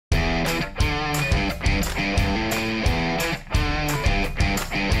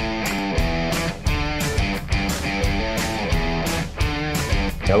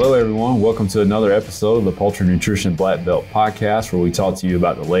Hello, everyone. Welcome to another episode of the Poultry Nutrition Blackbelt Podcast, where we talk to you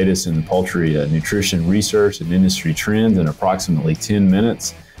about the latest in the poultry nutrition research and industry trends in approximately 10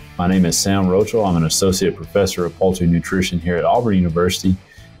 minutes. My name is Rochell. I'm an associate professor of poultry nutrition here at Auburn University,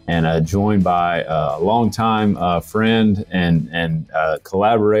 and joined by a longtime friend and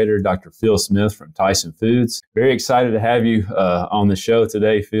collaborator, Dr. Phillip Smith from Tyson Foods. Very excited to have you on the show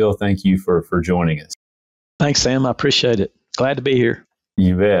today, Phil. Thank you for joining us. Thanks, Sam. I appreciate it. Glad to be here.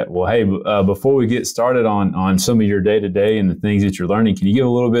 You bet. Well, hey, before we get started on some of your day-to-day and the things that you're learning, can you give a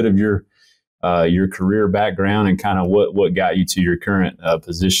little bit of your career background and kind of what got you to your current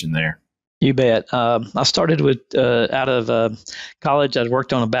position there? You bet. I started with out of college. I'd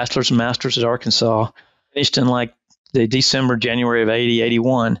worked on a bachelor's and master's at Arkansas. Finished in like the January of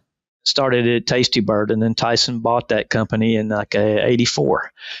 81. Started at 𝗪𝗍𝗪, and then Tyson bought that company in like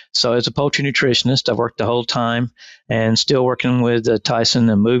 84. So as a poultry nutritionist, I worked the whole time and still working with Tyson,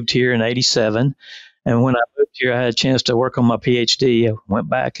 and moved here in 87. And when I moved here, I had a chance to work on my PhD. I went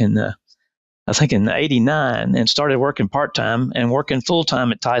back in, I think in 89, and started working part-time and working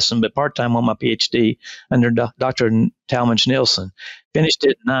full-time at Tyson, but part-time on my PhD under Dr. 𝗪𝗍𝗪𝗀. Finished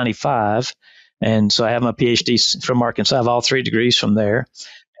it in 95. And so I have my PhD from Arkansas. I have all 3 degrees from there.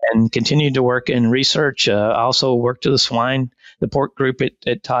 And continued to work in research. I also worked with the pork group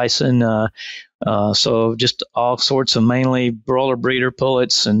at Tyson. So just all sorts of mainly broiler breeder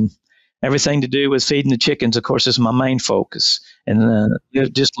pullets and everything to do with feeding the chickens, of course, is my main focus. And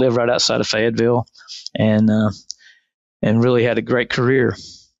just live right outside of Fayetteville, and really had a great career.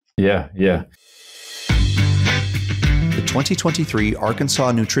 Yeah. The 2023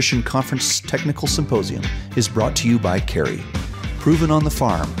 Arkansas Nutrition Conference Technical Symposium is brought to you by 𝗟𝗃. Proven on the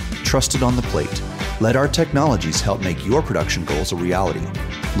farm, trusted on the plate. Let our technologies help make your production goals a reality.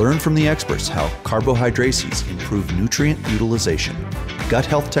 Learn from the experts how carbohydrases improve nutrient utilization. Gut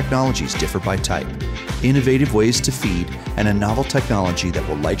health technologies differ by type. Innovative ways to feed, and a novel technology that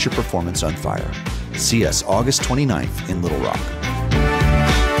will light your performance on fire. See us August 29th in Little Rock.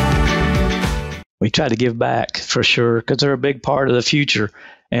 We try to give back for sure, because they're a big part of the future.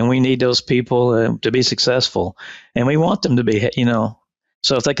 And we need those people to be successful, and we want them to be,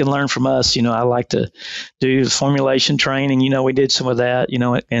 so if they can learn from us, I like to do formulation training. We did some of that,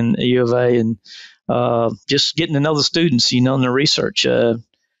 in U of A, and just getting to know the students, in the research.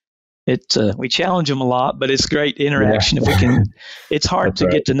 We challenge them a lot, but it's great interaction. Yeah. If we can, it's hard to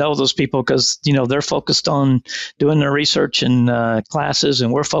get to know those people because, they're focused on doing their research and classes,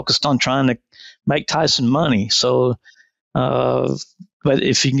 and we're focused on trying to make Tyson money. So, but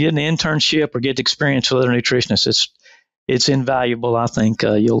if you can get an internship or get experience with other nutritionists, it's invaluable. I think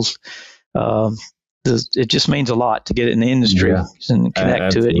it just means a lot to get it in the industry and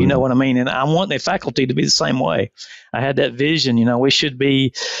connect to it. You know what I mean? And I want the faculty to be the same way. I had that vision. We should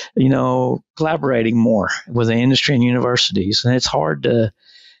be, collaborating more with the industry and universities. And it's hard to.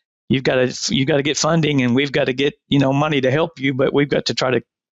 You've got to get funding, and we've got to get money to help you, but we've got to try to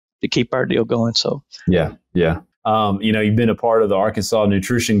keep our deal going. So yeah. You've been a part of the Arkansas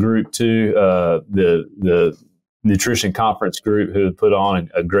Nutrition Group too, the Nutrition Conference Group, who put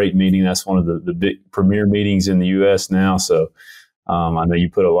on a great meeting. That's one of the big premier meetings in the U.S. now. So I know you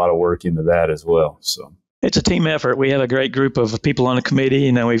put a lot of work into that as well. So it's a team effort. We have a great group of people on the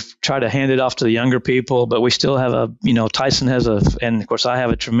committee. We've tried to hand it off to the younger people, but we still have Tyson has and of course I have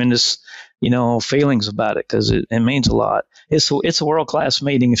a tremendous, feelings about it, because it means a lot. It's a world-class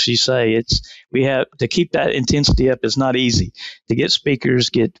meeting. If you say we have to keep that intensity up. It's not easy to get speakers,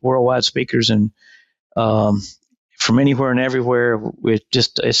 get worldwide speakers, and from anywhere and everywhere.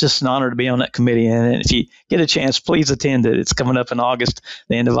 It's just an honor to be on that committee. And if you get a chance, please attend it. It's coming up in August,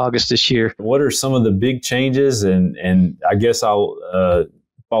 the end of August this year. What are some of the big changes? And I guess I'll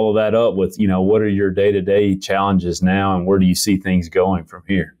follow that up with, what are your day-to-day challenges now, and where do you see things going from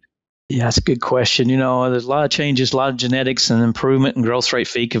here? Yeah, that's a good question. There's a lot of changes, a lot of genetics and improvement in growth rate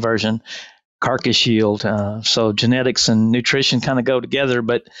feed conversion, carcass yield. So genetics and nutrition kind of go together,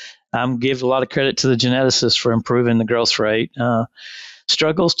 but I'm give a lot of credit to the geneticists for improving the growth rate.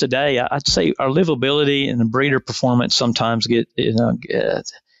 Struggles today, I'd say our livability and the breeder performance sometimes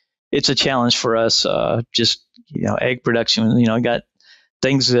it's a challenge for us. Egg production, got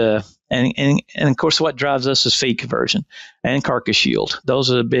things, and of course what drives us is feed conversion and carcass yield. Those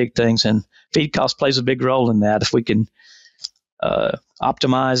are the big things, and feed cost plays a big role in that. If we can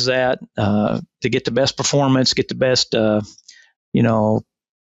optimize that to get the best performance, get the best,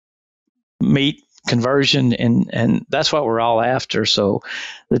 meat conversion, and that's what we're all after. So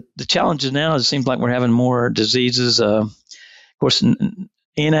the challenges now, it seems like we're having more diseases. Of course,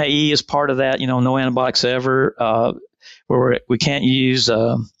 NAE is part of that, no antibiotics ever. where we can't use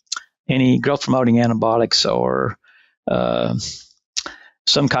any growth promoting antibiotics or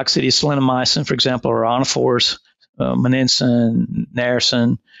some 𝗪𝗪𝗀𝗃, for example, or ionophores, monensin,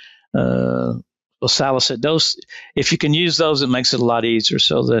 narasin, 𝗪𝗪𝗀𝗃. Those, if you can use those, it makes it a lot easier.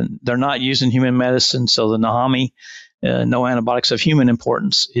 So then they're not used in human medicine. So the 𝗺𝗻𝗃, no antibiotics of human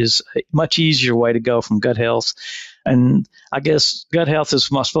importance, is a much easier way to go from gut health. And I guess gut health is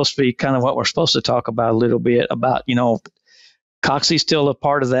supposed to be kind of what we're supposed to talk about a little bit about, 𝗪𝗪𝗃 is still a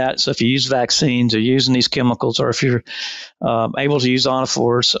part of that. So if you use vaccines or using these chemicals, or if you're able to use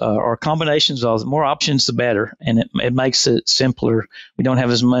ionophores or combinations of them, more options, the better. And it makes it simpler. We don't have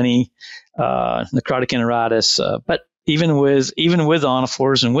as many necrotic enteritis. But even with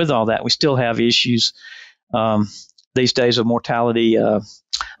ionophores and with all that, we still have issues these days of mortality. I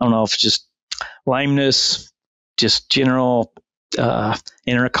don't know if it's just lameness, just general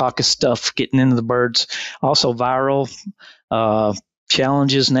enterococcus stuff getting into the birds. Also viral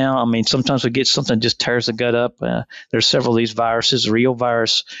challenges now. I mean, sometimes we get something that just tears the gut up. There's several of these viruses, 𝗿𝗈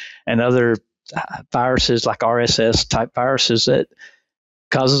virus and other viruses like RSS type viruses that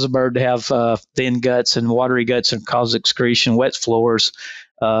causes a bird to have thin guts and watery guts and cause excretion, wet floors,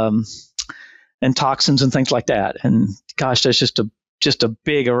 and toxins and things like that. And gosh, there's just a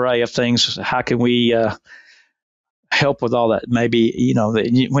big array of things. How can we help with all that? Maybe,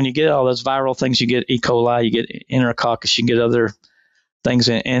 when you get all those viral things, you get E. coli, you get enterococcus, you get other things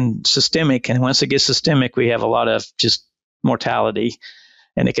and systemic. And once it gets systemic, we have a lot of just mortality,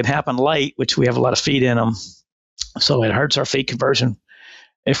 and it can happen late, which we have a lot of feed in them. So it hurts our feed conversion.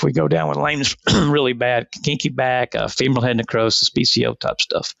 If we go down with lameness really bad, kinky back, femoral head necrosis, PCO type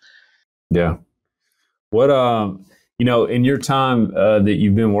stuff. Yeah. What, in your time that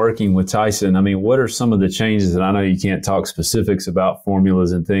you've been working with Tyson, I mean, what are some of the changes? And I know you can't talk specifics about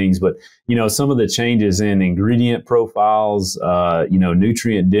formulas and things, but, some of the changes in ingredient profiles,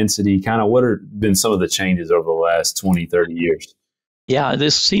 nutrient density, kind of what have been some of the changes over the last 20, 30 years? Yeah,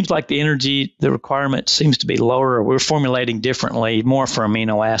 this seems like the requirement seems to be lower. We're formulating differently, more for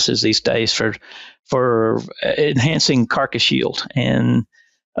amino acids these days for enhancing carcass yield. And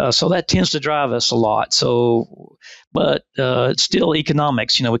so that tends to drive us a lot. So, but it's still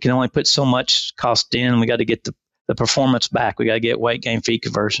economics. We can only put so much cost in. We got to get the performance back. We got to get weight gain, feed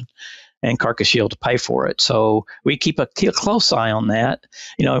conversion, and carcass yield to pay for it. So we keep a close eye on that.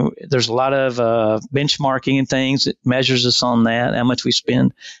 There's a lot of benchmarking and things that measures us on that, how much we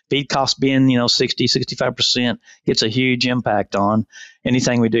spend. Feed cost being, 60, 65% gets a huge impact on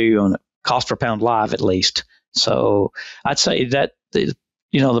anything we do on a cost per pound live, at least. So I'd say that the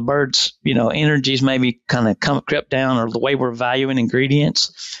birds, energies maybe kind of crept down, or the way we're valuing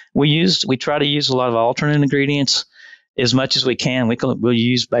ingredients. We try to use a lot of alternate ingredients as much as we can. We'll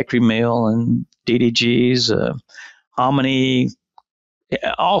use bakery meal and DDGs, hominy,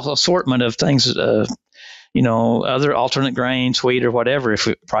 all assortment of things, other alternate grains, wheat or whatever, if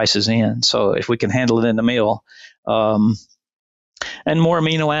it prices in. So if we can handle it in the meal. And more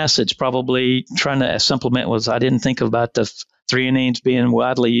amino acids, probably trying to supplement I didn't think about the threonines being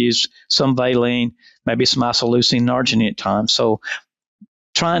widely used, some valine, maybe some isoleucine and arginine at times. So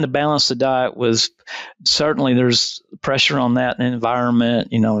trying to balance the diet with, certainly there's pressure on that in the environment,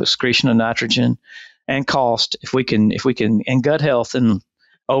 excretion of nitrogen and cost. If we can, and gut health and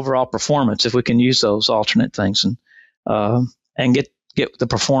overall performance, if we can use those alternate things and get the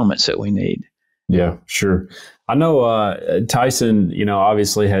performance that we need. Yeah, sure. I know Tyson,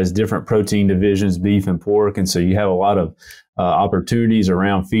 obviously has different protein divisions, beef and pork. And so you have a lot of opportunities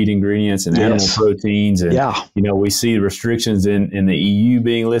around feed ingredients and animal proteins. And, we see restrictions in the EU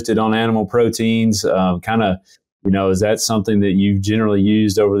being lifted on animal proteins. Is that something that you've generally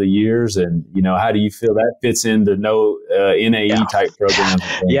used over the years? And, how do you feel that fits into no NAE type programs?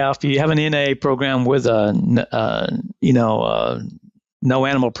 Yeah, if you have an NAE program with no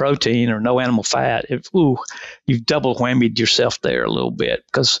animal protein or no animal fat, you've double whammied yourself there a little bit,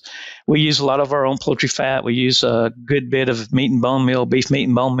 because we use a lot of our own poultry fat. We use a good bit of meat and bone meal, beef meat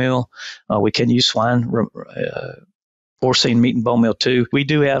and bone meal. We can use swine, porcine meat and bone meal too. We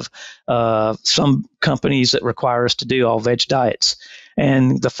do have some companies that require us to do all veg diets.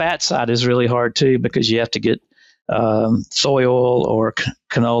 And the fat side is really hard too, because you have to get soy oil or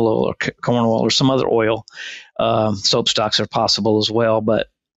canola or corn oil or some other oil. Soap stocks are possible as well, but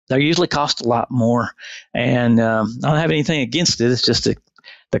they usually cost a lot more. And I don't have anything against it. It's just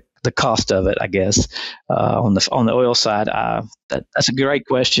the cost of it, I guess. On the oil side, that's a great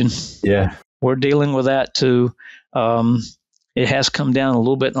question. Yeah, we're dealing with that too. It has come down a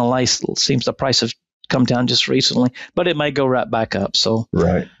little bit in the last. It seems the price has come down just recently, but it may go right back up. So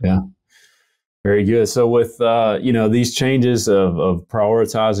right, yeah. Very good. So with, these changes of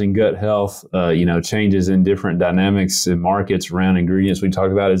prioritizing gut health, changes in different dynamics and markets around ingredients we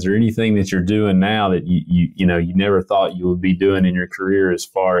talked about, is there anything that you're doing now that you never thought you would be doing in your career as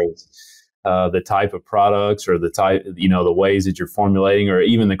far as the type of products or the type, the ways that you're formulating or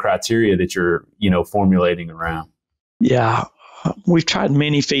even the criteria that you're, formulating around? Yeah. We've tried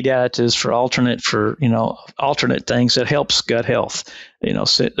many feed additives for alternate things that helps gut health.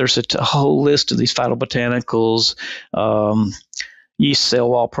 So there's a whole list of these phytobotanicals, yeast cell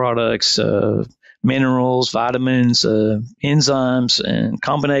wall products, minerals, vitamins, enzymes, and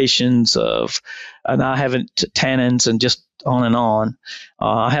combinations of, and I haven't tannins and just on and on.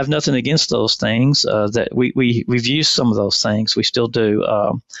 I have nothing against those things. That we've used some of those things. We still do,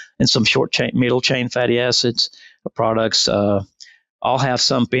 and some short chain, middle chain fatty acids products. All have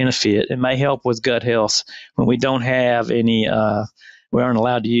some benefit. It may help with gut health when we don't have any. We aren't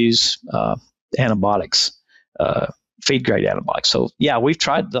allowed to use antibiotics, feed grade antibiotics. So yeah, we've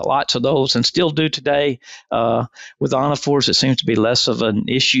tried lots of those and still do today. With ionophores, it seems to be less of an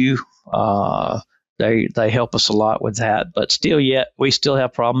issue. They help us a lot with that, but still, yet we still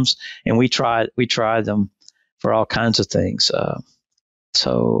have problems, and we try them for all kinds of things.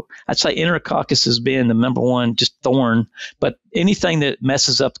 So I'd say Enterococcus has been the number one just thorn, but anything that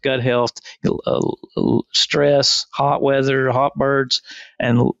messes up gut health, stress, hot weather, hot birds,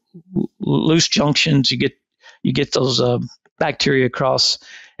 and loose junctions, you get those bacteria across,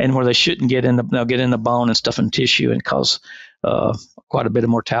 and where they shouldn't get in, they'll get in the bone and stuff in tissue and cause quite a bit of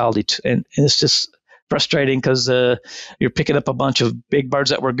mortality. And it's just frustrating because you're picking up a bunch of big birds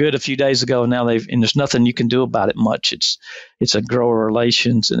that were good a few days ago, and now and there's nothing you can do about it much. It's a grower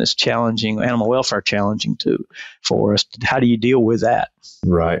relations, and it's challenging, animal welfare challenging too for us. How do you deal with that?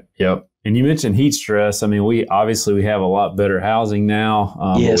 Right. Yep. And you mentioned heat stress. I mean, we have a lot better housing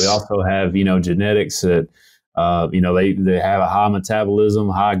now, yes. But we also have genetics that they have a high metabolism,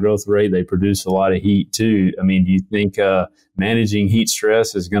 high growth rate. They produce a lot of heat too. I mean, do you think managing heat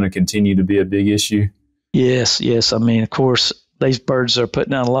stress is going to continue to be a big issue? Yes. I mean, of course, these birds are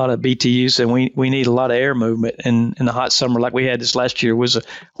putting out a lot of BTUs, and we need a lot of air movement. And in the hot summer, like we had this last year,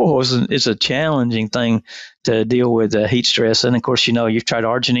 it's a challenging thing to deal with heat stress. And of course, you've tried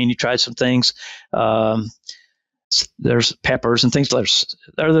arginine, you tried some things. There's peppers and things. There's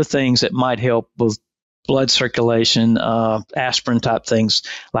other things that might help with blood circulation, aspirin type things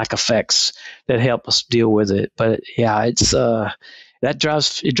like effects that help us deal with it. But yeah, it's it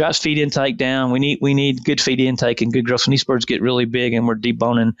drives feed intake down. We need good feed intake and good growth. When these birds get really big and we're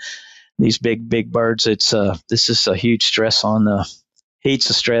deboning these big birds, this is a huge stress on the heat's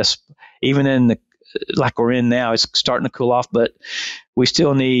a stress. Even in like we're in now, it's starting to cool off, but we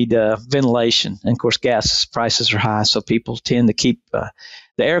still need ventilation. And of course, gas prices are high, so people tend to keep the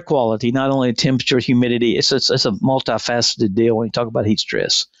air quality, not only temperature, humidity. It's a multifaceted deal when you talk about heat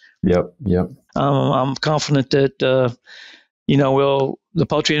stress. Yep. I'm confident that the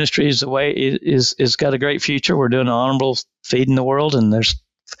poultry industry is got a great future. We're doing an honorable feed in the world, and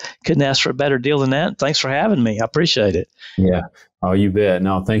couldn't ask for a better deal than that. Thanks for having me. I appreciate it. Yeah. Oh, you bet.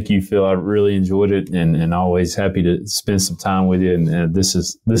 No, thank you, Phil. I really enjoyed it, and always happy to spend some time with you. And this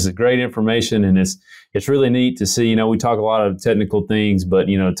is great information, and it's really neat to see. We talk a lot of technical things, but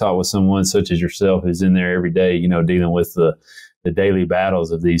talk with someone such as yourself who's in there every day. Dealing with the daily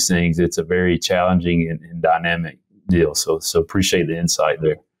battles of these things. It's a very challenging and dynamic deal. So appreciate the insight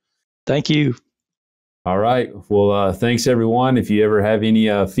there. Thank you. All right. Well, thanks everyone. If you ever have any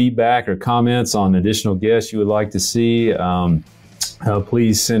feedback or comments on additional guests you would like to see,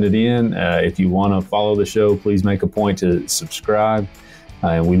 please send it in. If you want to follow the show, please make a point to subscribe.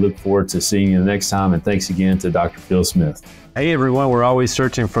 And we look forward to seeing you the next time. And thanks again to Dr. Phil Smith. Hey everyone, we're always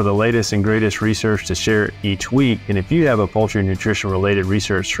searching for the latest and greatest research to share each week. And if you have a poultry nutrition related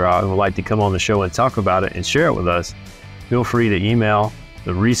research trial and would like to come on the show and talk about it and share it with us, feel free to email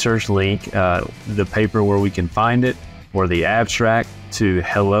the research link, the paper where we can find it, or the abstract to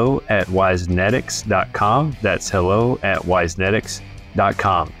hello@𝗺𝗫𝑥.com. That's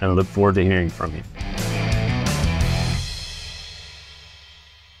hello@𝗺𝗫𝑥.com. And I look forward to hearing from you.